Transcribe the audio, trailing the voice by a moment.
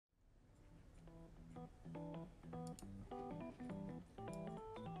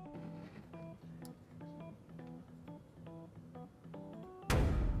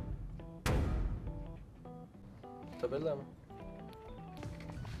billeder af mig.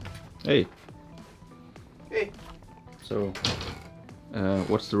 Hey. Hey. So,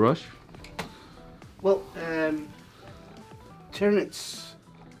 what's the rush? Well, Tyranid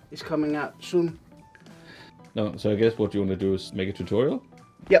is coming out soon. No, so I guess what you want to do is make a tutorial?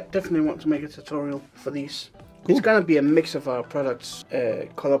 Yep, definitely want to make a tutorial for these. Cool. It's gonna be a mix of our products,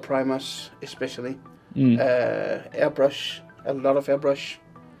 color primers especially, airbrush, a lot of airbrush,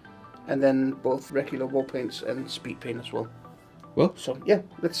 and then both regular wall paints and speed paint as well. Well, so yeah,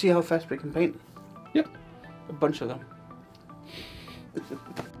 let's see how fast we can paint. Yep. A bunch of them. There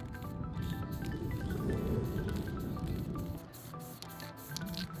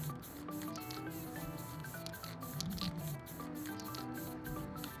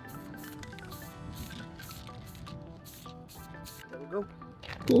we go.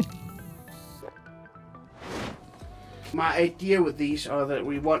 Cool. My idea with these are that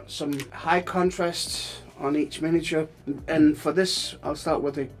we want some high contrast on each miniature, and for this I'll start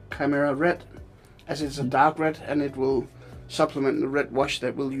with the Chimera Red, as it's a dark red and it will supplement the red wash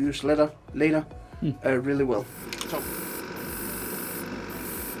that we'll use later really well. So,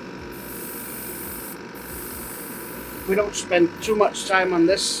 we don't spend too much time on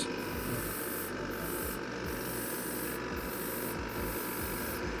this.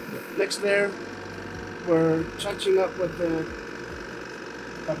 Next layer, we're touching up with the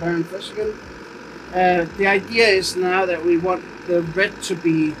Barbarian Fleshy. The idea is now that we want the red to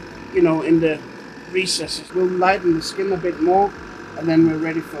be, you know, in the recesses. We'll lighten the skin a bit more, and then we're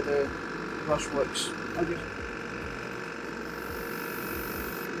ready for the brushworks. Okay.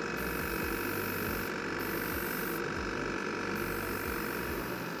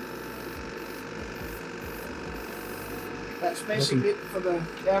 That's basically it for the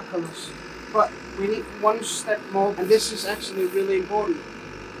air colors. But we need one step more, and this is actually really important.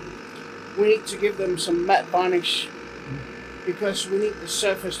 We need to give them some matte varnish, because we need the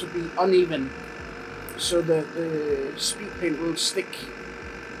surface to be uneven, so that the speed paint will stick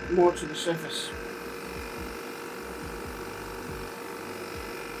more to the surface.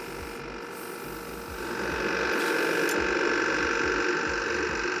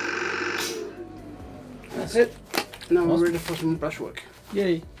 That's it. Now we're ready for some brushwork.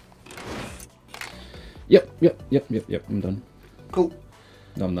 Yay. Yep, I'm done. Cool.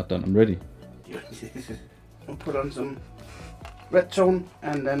 No, I'm not done. I'm ready. We'll put on some red tone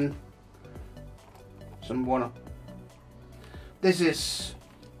and then some water. This is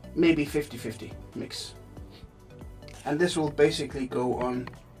maybe 50-50 mix. And this will basically go on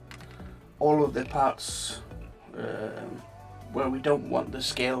all of the parts where we don't want the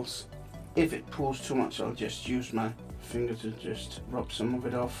scales. If it pulls too much, I'll just use my finger to just rub some of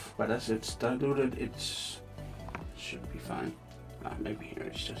it off. But as it's diluted, it should be fine. Maybe here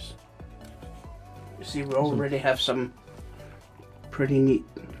it's just... You see, we already have some pretty neat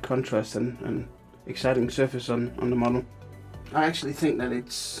contrast and exciting surface on the model. I actually think that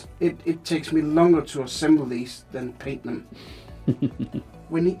it takes me longer to assemble these than paint them.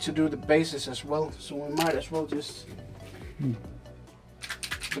 We need to do the bases as well, so we might as well just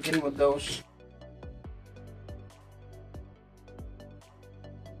begin with those.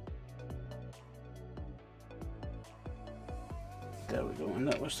 There we go, and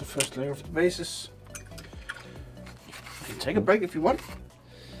that was the first layer of the bases. You can take a break if you want.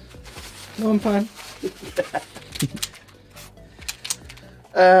 No, I'm fine.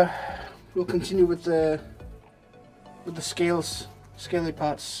 We'll continue with the scaly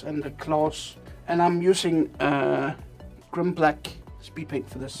parts and the claws, and I'm using Grim Black speed paint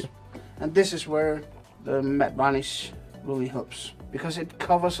for this. And this is where the matte varnish really helps, because it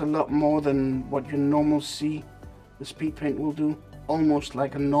covers a lot more than what you normally see the speed paint will do. Almost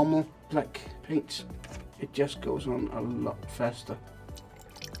like a normal black paint. It just goes on a lot faster.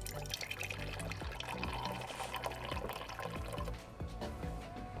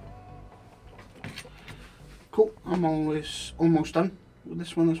 Cool, I'm almost done with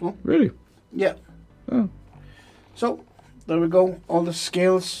this one as well. Really? Yeah. Oh. So, there we go. All the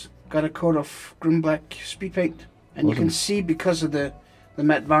scales got a coat of Grim Black speed paint. And you can see, because of the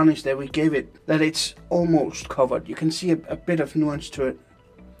matte varnish that we gave it, that it's almost covered. You can see a bit of nuance to it.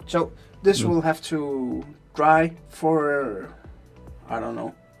 So, this will have to dry for, I don't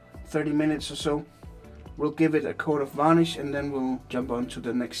know, 30 minutes or so. We'll give it a coat of varnish and then we'll jump on to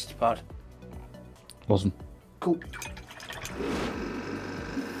the next part. Awesome. Cool.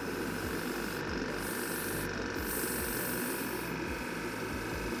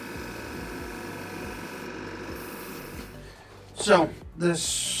 So,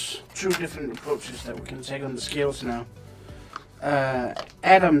 there's two different approaches that we can take on the scales now.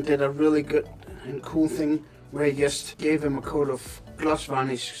 Adam did a really good and cool thing where I just gave him a coat of Gloss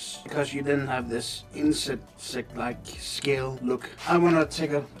Varnish because you didn't have this insect-like scale look. I want to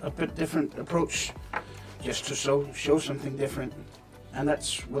take a bit different approach, just to show something different, and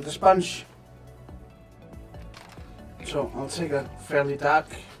that's with the sponge. So I'll take a fairly dark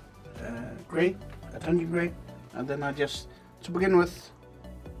grey, a dungeon grey, and then I just, to begin with,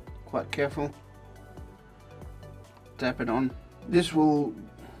 quite careful, dab it on. This will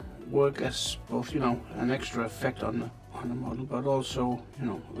work as both, you know, an extra effect on the model, but also, you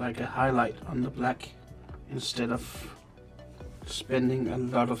know, like a highlight on the black, instead of spending a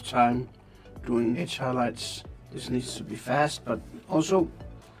lot of time doing edge highlights. This needs to be fast, but also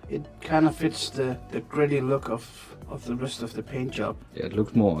it kind of fits the gritty look of the rest of the paint job. Yeah, it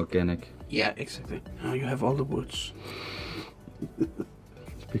looks more organic. Yeah, exactly. Now you have all the woods.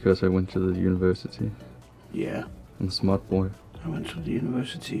 It's because I went to the university. Yeah. I'm a smart boy. I went to the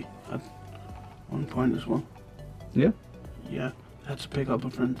university at one point as well. Yeah? Yeah, I had to pick up a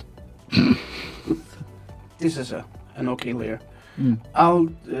friend. This is an okay layer. I'll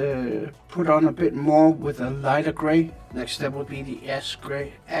put on a bit more with a lighter grey. Next step would be the Ash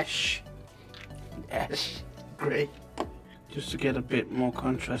Grey. Ash Grey. Just to get a bit more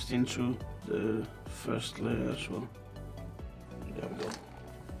contrast into the first layer as well. There we go.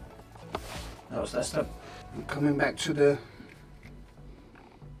 That was that step. I'm coming back to the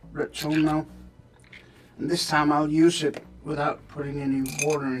red tone now. And this time I'll use it without putting any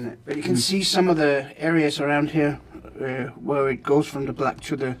water in it. But you can see some of the areas around here where it goes from the black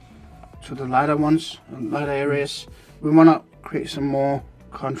to the lighter ones, lighter areas. We want to create some more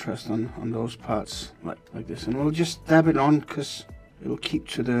contrast on those parts, like this. And we'll just dab it on because it will keep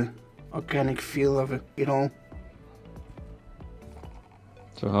to the organic feel of it all.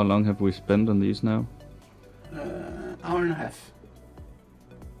 So how long have we spent on these now? Hour and a half.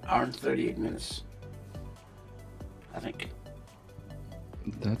 Hour and 38 minutes. I think.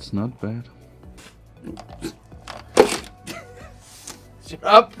 That's not bad. Shut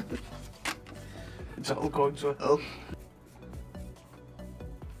up! It's all going to hell.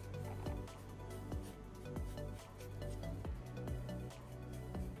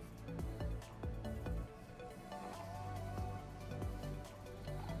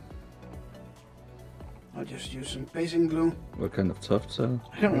 I'll just use some basing glue. What kind of Tufts are?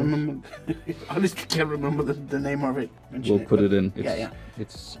 I can't remember. Honestly, can't remember the name of it. We'll put it in. It's, yeah.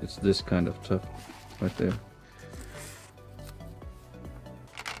 It's this kind of Tuft right there.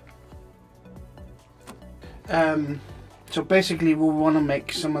 So basically, we want to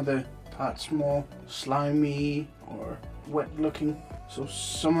make some of the parts more slimy or wet looking. So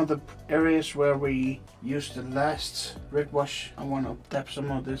some of the areas where we used the last red wash, I want to dab some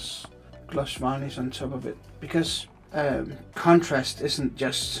of this Gloss Varnish on top of it, because contrast isn't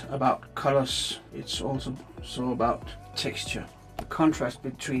just about colors, it's also about texture. The contrast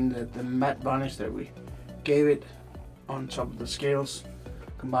between the matte varnish that we gave it on top of the scales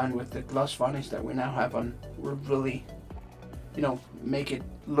combined with the gloss varnish that we now have on will really, you know, make it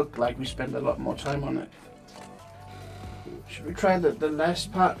look like we spend a lot more time on it. Should we try the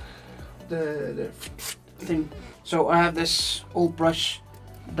last part, the thing? So I have this old brush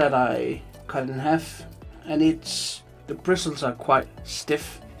that I cut in half, and the bristles are quite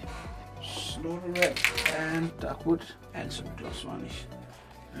stiff. Slaughter Red and dark wood and some gloss varnish,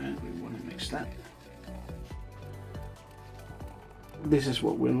 and we want to mix that. This is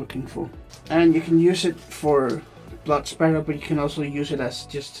what we're looking for, and you can use it for blood spatter, but you can also use it as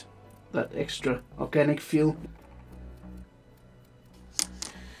just that extra organic feel.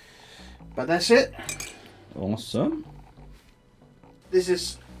 But that's it. Awesome. This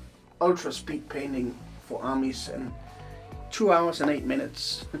is ultra speed painting for armies and 2 hours and 8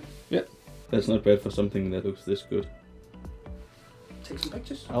 minutes. Yeah, that's not bad for something that looks this good. Take some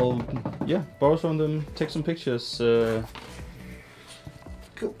pictures. I'll borrow some of them, take some pictures.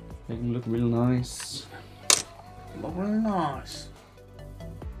 Cool. Make them look real nice. Look really nice.